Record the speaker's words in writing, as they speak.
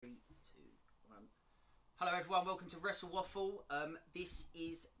Hello everyone, welcome to Wrestle Waffle. This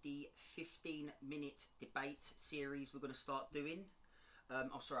is the 15-minute debate series we're going to start doing.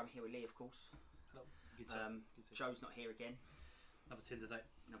 Oh, sorry, I'm here with Lee, of course. Hello. Joe's not here again. Another Tinder date.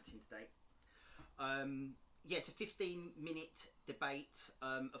 Another Tinder date. Yeah, it's a 15-minute debate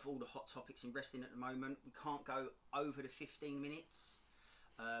of all the hot topics in wrestling at the moment. We can't go over the 15 minutes.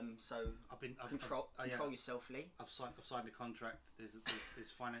 So control yourself, Lee. I've signed a contract.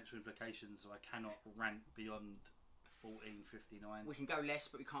 There's financial implications, so I cannot rant beyond 14:59. We can go less,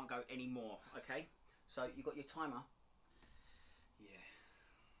 but we can't go any more. Okay. So you got your timer. Yeah.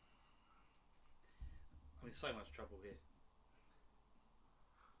 I'm in so much trouble here.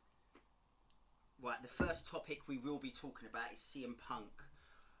 Right. The first topic we will be talking about is CM Punk.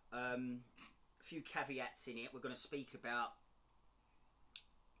 A few caveats in it. We're going to speak about.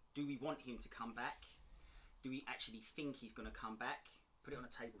 Do we want him to come back? Do we actually think he's going to come back? Put it on a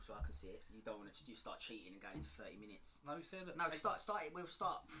table so I can see it. You don't want to start cheating and going into 30 minutes. No, look, no. Start it. We'll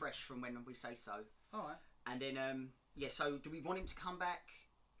start fresh from when we say so. All right. And then yeah. So do we want him to come back?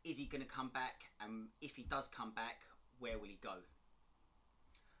 Is he going to come back? And if he does come back, where will he go?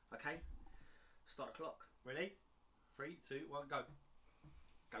 Okay. Start the clock. Ready? 3, 2, 1, go.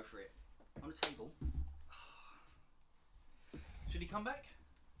 Go for it. On the table. Should he come back?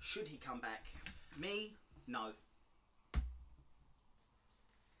 Should he come back? Me, no.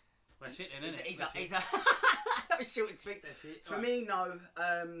 Well, that's it then, isn't it? He's a short and sweet. That's it. For me, no.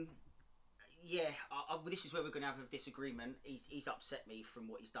 Yeah, this is where we're going to have a disagreement. He's upset me from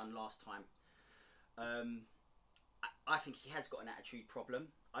what he's done last time. I think he has got an attitude problem.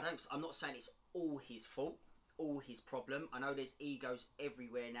 I'm not saying it's all his fault, all his problem. I know there's egos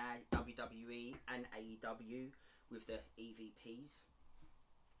everywhere now, WWE and AEW with the EVPs.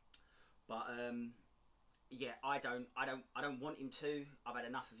 But yeah, I don't want him to. I've had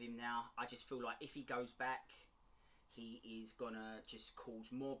enough of him now. I just feel like if he goes back, he is gonna just cause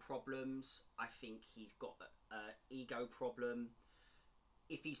more problems. I think he's got an ego problem.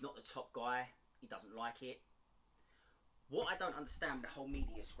 If he's not the top guy, he doesn't like it. What I don't understand with the whole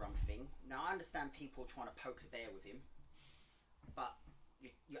media scrum thing. Now I understand people trying to poke the bear with him, but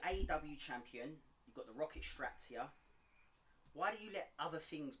you're AEW champion. You've got the rocket strapped here. Why do you let other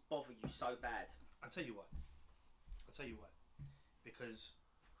things bother you so bad? I'll tell you why. Because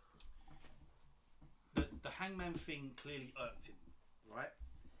the Hangman thing clearly irked him, right?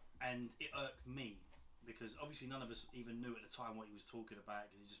 And it irked me because obviously none of us even knew at the time what he was talking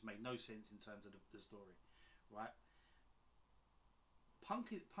about because it just made no sense in terms of the story, right?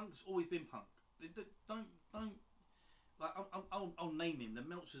 Punk's always been Punk. Don't. Like, I'll name him. The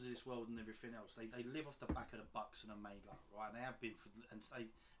Meltzers of this world and everything else. They live off the back of the Bucks and Omega, right? And they have been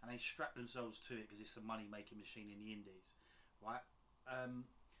and they strap themselves to it because it's a money making machine in the Indies, right?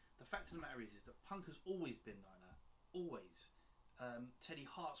 The fact of the matter is that Punk has always been like that, always. Teddy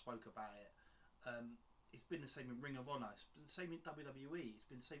Hart spoke about it. It's been the same in Ring of Honor. It's been the same in WWE. It's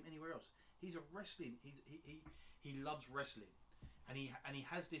been the same anywhere else. He's a wrestling. He loves wrestling, and he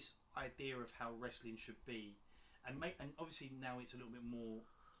has this idea of how wrestling should be. And obviously now it's a little bit more.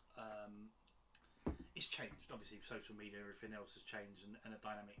 It's changed. Obviously, social media and everything else has changed, and the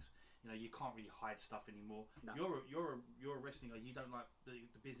dynamics. You know, you can't really hide stuff anymore. No. You're a wrestling guy. You don't like the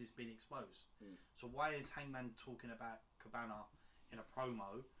business being exposed. So why is Hangman talking about Cabana in a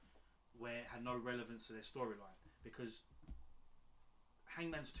promo where it had no relevance to their storyline? Because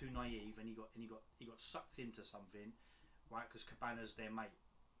Hangman's too naive, and he got sucked into something, right? Because Cabana's their mate.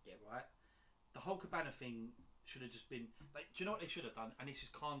 Yeah. Right. The whole Cabana thing should have just been like, do you know what they should have done? And this is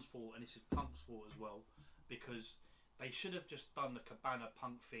Khan's fault and this is Punk's fault as well, because they should have just done the Cabana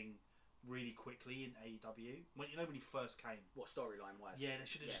Punk thing really quickly in AEW when he first came. What storyline wise? Yeah, they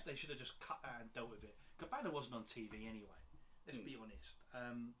should have just cut that and dealt with it. Cabana wasn't on TV anyway. Let's be honest.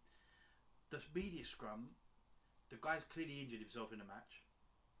 The media scrum, the guy's clearly injured himself in the match,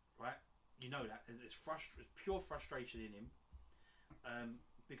 right? You know that it's pure frustration in him.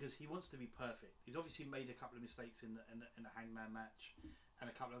 Because he wants to be perfect. He's obviously made a couple of mistakes in the Hangman match, and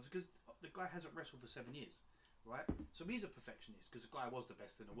a couple of others because the guy hasn't wrestled for 7 years, right? So he's a perfectionist because the guy was the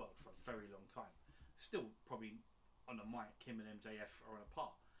best in the world for a very long time. Still probably on the mic, him and MJF are on a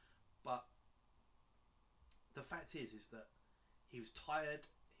par, but the fact is that he was tired.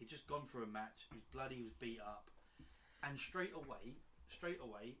 He'd just gone through a match. He was bloody. He was beat up, and straight away,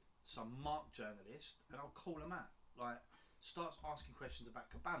 some mark journalist, and I'll call him out, like, starts asking questions about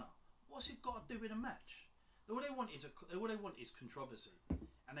Cabana. What's it got to do with a match? All they want is controversy,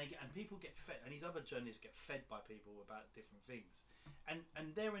 and people get fed, and these other journalists get fed by people about different things, and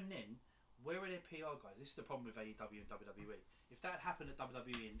there and then, where are their PR guys? This is the problem with AEW and WWE. If that had happened at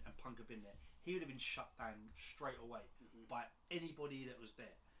WWE and Punk had been there, he would have been shut down straight away by anybody that was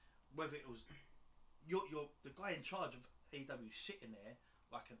there. Whether it was the guy in charge of AEW sitting there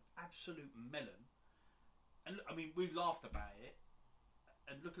like an absolute melon, and I mean we laughed about it.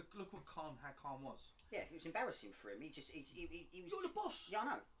 And look what how Khan was. Yeah, it was embarrassing for him. He was. You're the boss. Yeah, I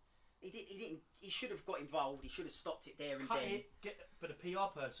know. He didn't. He should have got involved. He should have stopped it there and then. But the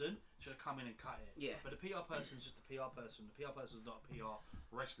PR person should have come in and cut it. Yeah. But the PR person's just a PR person. The PR person's not a PR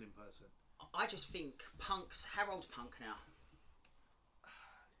wrestling person. I just think how old's Punk now?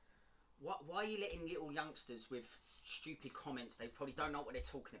 Why are you letting little youngsters with stupid comments? They probably don't know what they're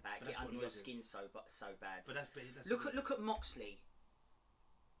talking about. Get under your skin so bad. But that's look at Moxley.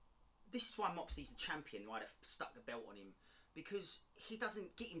 This is why Moxley's a champion. Why they've stuck the belt on him, because he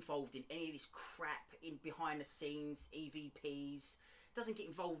doesn't get involved in any of this crap in behind the scenes, EVPs. Doesn't get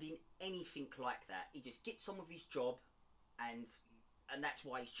involved in anything like that. He just gets on with his job, and that's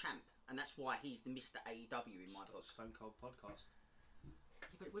why he's champ, and that's why he's the Mr. AEW in my book. Stone Cold podcast.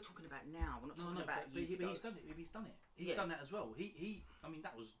 Yeah, but we're talking about now. We're not talking about but years ago. He's done it. He's done it. He's done that as well. I mean,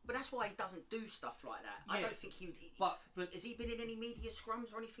 that was. But that's why he doesn't do stuff like that. Yeah, I don't think he would. But has he been in any media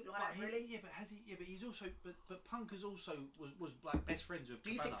scrums or anything like that? Really? Yeah, but has he? Yeah, but he's also. But Punk has also was like best friends with. Do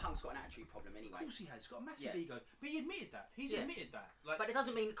you think Punk's got an attitude problem anyway? Of course he has. He's got a massive ego. But he admitted that. He's admitted that. Like, but it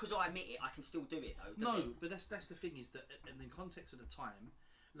doesn't mean because I admit it, I can still do it though. But that's the thing is that in the context of the time,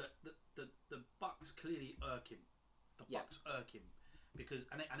 look, the Bucks clearly irk him. The Bucks irk him. Because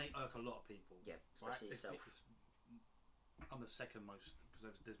and they irk a lot of people. Yeah, especially yourself. I'm the second most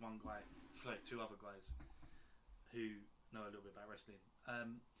because there's one guy, sorry, two other guys who know a little bit about wrestling.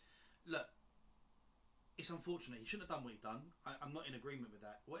 Look, it's unfortunate. He shouldn't have done what he done. I'm not in agreement with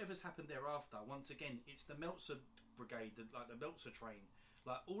that. Whatever's happened thereafter, once again, it's the Meltzer brigade, the Meltzer train.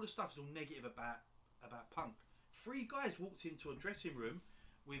 Like all the stuff's all negative about Punk. 3 guys walked into a dressing room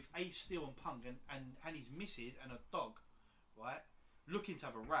with Ace Steel and Punk and his missus and a dog, right? Looking to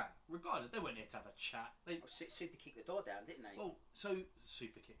have a row. Regardless, they weren't there to have a chat. They super kicked the door down, didn't they? Well, so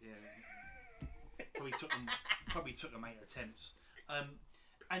super kick, yeah. probably took them 8 attempts.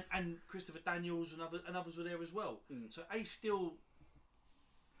 And Christopher Daniels and others were there as well. So Ace Steel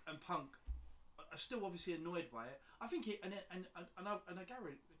and Punk are still obviously annoyed by it. I think I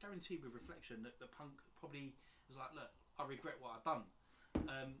guarantee with reflection that Punk probably was like, look, I regret what I've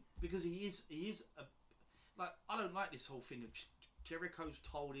done, because he is a like I don't like this whole thing of. Jericho's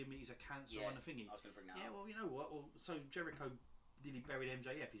told him he's a cancer on the thingy. I was going to bring that up. Yeah, well, you know what? Well, so Jericho nearly buried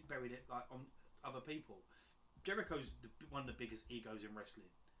MJF. He's buried it like on other people. Jericho's one of the biggest egos in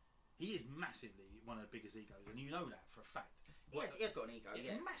wrestling. He is massively one of the biggest egos, and you know that for a fact. He has got an ego.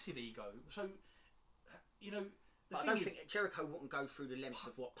 Yeah, massive ego. So, you know. But I don't think Jericho wouldn't go through the lengths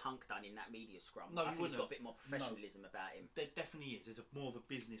of what Punk done in that media scrum. No, I think he's got a bit more professionalism about him. There definitely is. There's more of a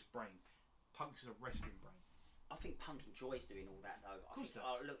business brain. Punk's a wrestling brain. I think Punk enjoys doing all that though. Of course,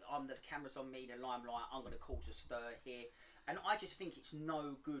 look, the camera's on me, the limelight. I'm going to cause a stir here, and I just think it's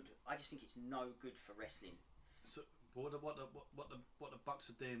no good. I just think it's no good for wrestling. So what the Bucks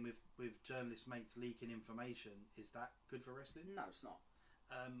are doing with journalist mates leaking information, is that good for wrestling? No, it's not.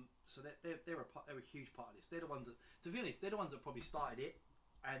 So they're a huge part of this. They're the ones that, to be honest, they're the ones that probably started it,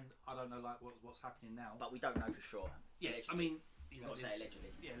 and I don't know like what's happening now. But we don't know for sure. Yeah, I mean. You know, say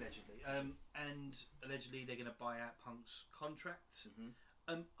allegedly. Yeah, allegedly. And allegedly they're going to buy out Punk's contract.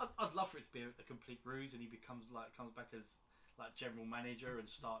 I'd love for it to be a complete ruse, and he comes back as like general manager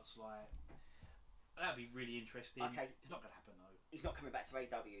and starts like. That'd be really interesting. Okay, it's not going to happen though. He's not coming back to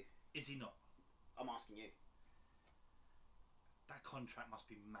AEW. Is he not? I'm asking you. That contract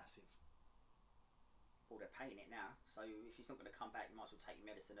must be massive. Well, they're paying it now, so if he's not going to come back, you might as well take your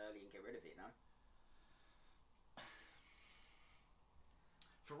medicine early and get rid of it, no?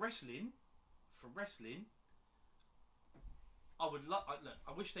 For wrestling, I would look.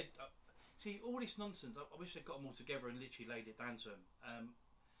 I wish they'd see all this nonsense. I wish they'd got them all together and literally laid it down to them.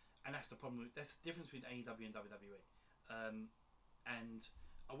 And that's the problem. That's the difference between AEW and WWE. And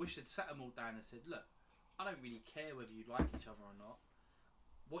I wish they'd sat them all down and said, "Look, I don't really care whether you like each other or not.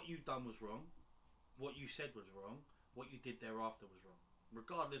 What you done was wrong. What you said was wrong. What you did thereafter was wrong.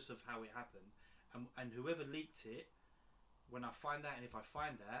 Regardless of how it happened. And whoever leaked it." When I find out, and if I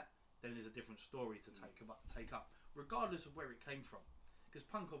find out, then there's a different story to take up, regardless of where it came from. Because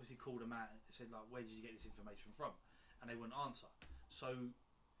Punk obviously called them out and said, like, where did you get this information from? And they wouldn't answer. So,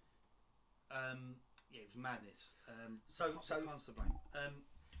 yeah, it was madness. So can't blame.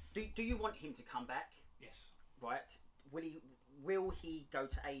 Do you want him to come back? Yes. Right. Will he go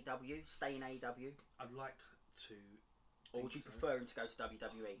to AEW? Stay in AEW? I'd like to. Or would you prefer him to go to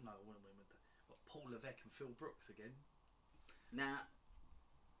WWE? No, I wouldn't win with that. Paul Levesque and Phil Brooks again. Now,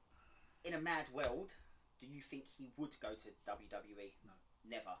 in a mad world, do you think he would go to WWE? No.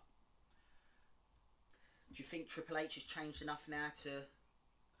 Never. Do you think Triple H has changed enough now to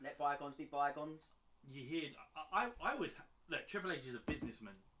let bygones be bygones? You hear, I would look. Triple H is a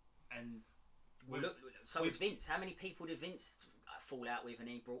businessman, and Well, look, so was Vince. How many people did Vince fall out with, and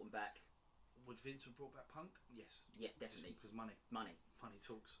he brought them back? would Vince have brought back Punk? Yes. Yes, definitely. Because money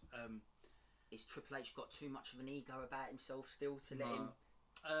talks. Is Triple H got too much of an ego about himself still to let him?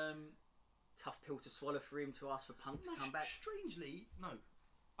 Tough pill to swallow for him to ask for Punk to come back. Strangely, no.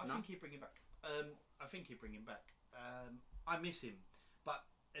 I think he'd bring him back. I miss him, but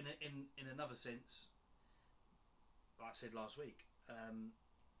in another sense, like I said last week,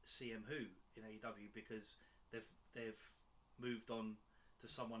 CM Who in AEW, because they've moved on to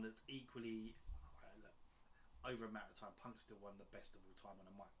someone that's equally over a matter of time. Punk's still one of the best of all time on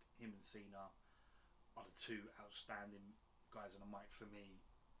the mic. Him and Cena are the two outstanding guys on the mic for me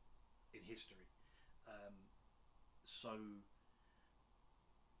in history. So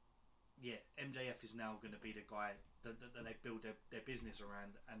yeah, MJF is now going to be the guy that they build their business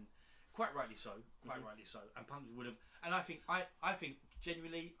around, and quite rightly so. Rightly so. And Punk would have, and I think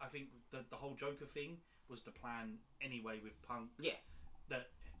genuinely, I think the whole Joker thing was the plan anyway with Punk. Yeah. That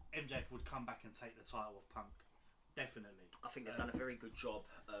MJF would come back and take the title of Punk. Definitely. I think they've done a very good job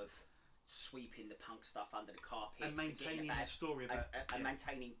of sweeping the Punk stuff under the carpet and maintaining that story about and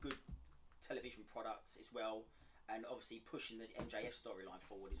maintaining good television products as well, and obviously pushing the MJF storyline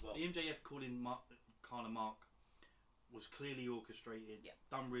forward as well. The MJF calling Karl and Mark was clearly orchestrated,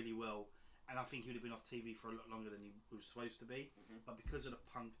 done really well, and I think he would have been off TV for a lot longer than he was supposed to be. But because of the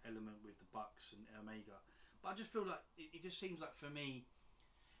Punk element with the Bucks and Omega, but I just feel like it just seems like for me,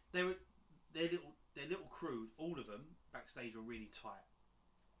 their little crew, all of them backstage were really tight,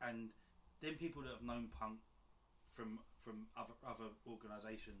 and then people that have known Punk from other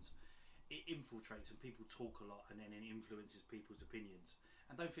organisations, it infiltrates and people talk a lot, and then it influences people's opinions.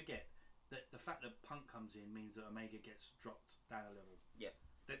 And don't forget that the fact that Punk comes in means that Omega gets dropped down a level. Yeah.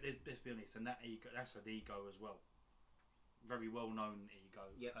 Let's be honest, and that's an ego as well. Very well known ego.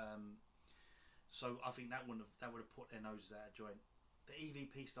 Yeah. So I think that would have put their noses out of joint. The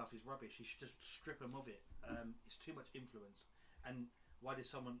EVP stuff is rubbish. You should just strip them of it. It's too much influence. And why did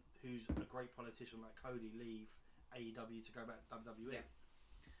someone who's a great politician like Cody leave AEW to go back to WWE? Yeah.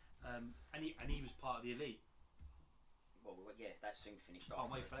 And he was part of the elite. Well, yeah, that's soon finished Can't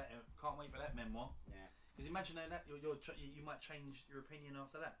off. wait for that memoir. Yeah. Because imagine that you might change your opinion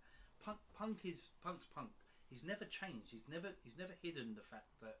after that. Punk's Punk. He's never changed. He's never hidden the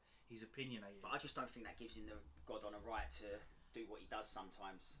fact that he's opinionated. But I just don't think that gives him the God on a right to do what he does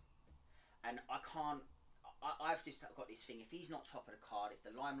sometimes. And I can't. I've just got this thing. If he's not top of the card, if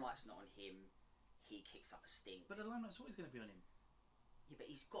the limelight's not on him, he kicks up a stink. But the limelight's always going to be on him. Yeah, but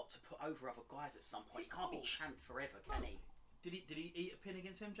he's got to put over other guys at some point. He can't be champ forever, can he? Did he eat a pin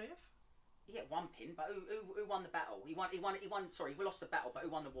against MJF? He had one pin, but who won the battle? He won. Sorry, we lost the battle, but who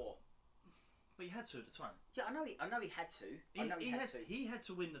won the war? But he had to at the time. Yeah, I know he had to. He had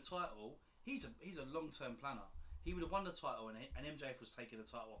to win the title. He's a long-term planner. He would have won the title, and MJF was taking the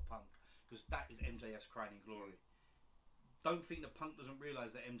title off Punk, because that is MJF's crowning glory. Don't think that Punk doesn't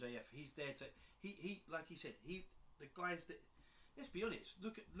realise that MJF. He's there to. He like you said. The guys that. Let's be honest.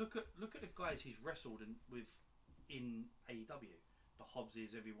 Look at the guys he's wrestled with in AEW. The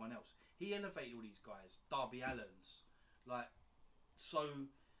Hobbses, everyone else. He elevated all these guys. Darby Allin's, so.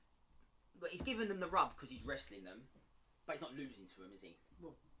 But he's giving them the rub because he's wrestling them, but he's not losing to them, is he?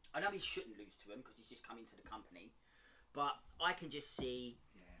 Well, I know he shouldn't lose to him because he's just come into the company, but I can just see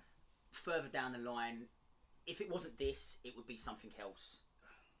further down the line, if it wasn't this, it would be something else.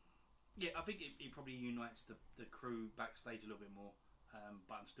 Yeah, I think it probably unites the crew backstage a little bit more,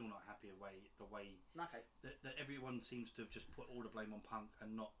 but I'm still not happy the way that everyone seems to have just put all the blame on Punk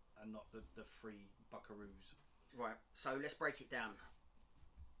and not the three buckaroos. Right. So let's break it down.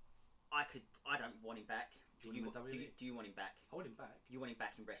 I don't want him back. Do you want him back? I want him back. You want him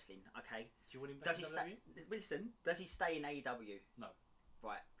back in wrestling, okay? Do you want him back in WWE? Listen, does he stay in AEW? No.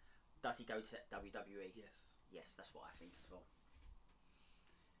 Right. Does he go to WWE? Yes. Yes, that's what I think as well.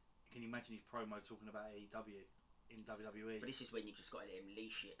 Can you imagine his promo talking about AEW in WWE? But this is when you just got to let him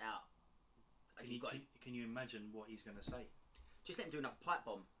leash it out. Can you imagine what he's going to say? Just let him do another pipe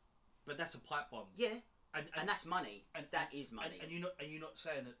bomb. But that's a pipe bomb. Yeah. And that's money. And that is money. And you're not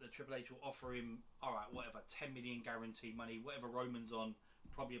saying that the Triple H will offer him, all right, whatever, 10 million guarantee money, whatever Roman's on,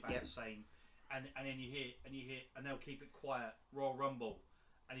 probably about the same. And then you hear, and they'll keep it quiet. Royal Rumble,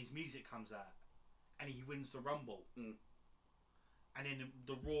 and his music comes out, and he wins the Rumble. and then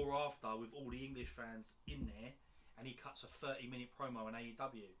the Raw after with all the English fans in there, and he cuts a 30-minute promo on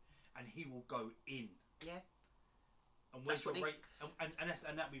AEW, and he will go in. Yeah. And where's your rate?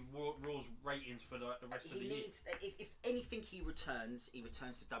 And that'd be Raw's ratings for the rest of the year. If anything, he returns to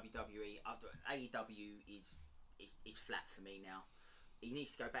WWE. AEW is flat for me now. He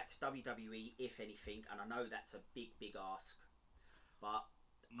needs to go back to WWE, if anything, and I know that's a big ask, but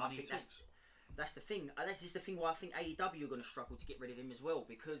Money I think talks. that's the thing. This is the thing why I think AEW are going to struggle to get rid of him as well,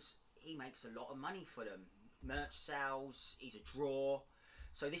 because he makes a lot of money for them. Merch sales, he's a draw.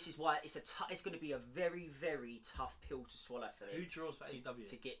 So this is why it's going to be a very tough pill to swallow for them. Who draws for AEW?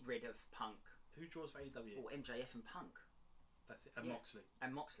 To get rid of Punk? Who draws for AEW? Oh, MJF and Punk. That's it. And Moxley.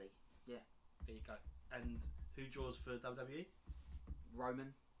 And Moxley, yeah. There you go. And who draws for WWE?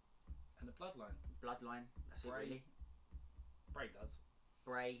 Roman. And the Bloodline. That's Bray. it really. Bray does.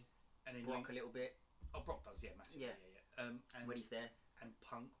 Bray. And then Brock a little bit. Oh, Brock does, yeah, massively. Yeah. And when he's there. And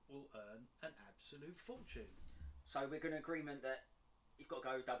Punk will earn an absolute fortune. So we're going to agreement that he's got to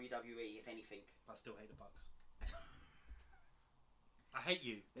go WWE, if anything. I still hate the Bucks. I hate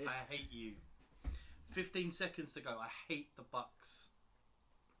you. Yeah. I hate you. 15 seconds to go. I hate the Bucks.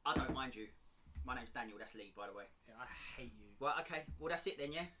 I don't mind you. My name's Daniel, that's Lee, by the way. Yeah, I hate you. Well, okay. Well, that's it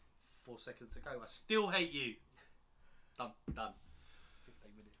then, yeah? 4 seconds to go. I still hate you. Done.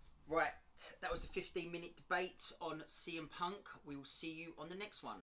 15 minutes. Right. That was the 15-minute debate on CM Punk. We will see you on the next one.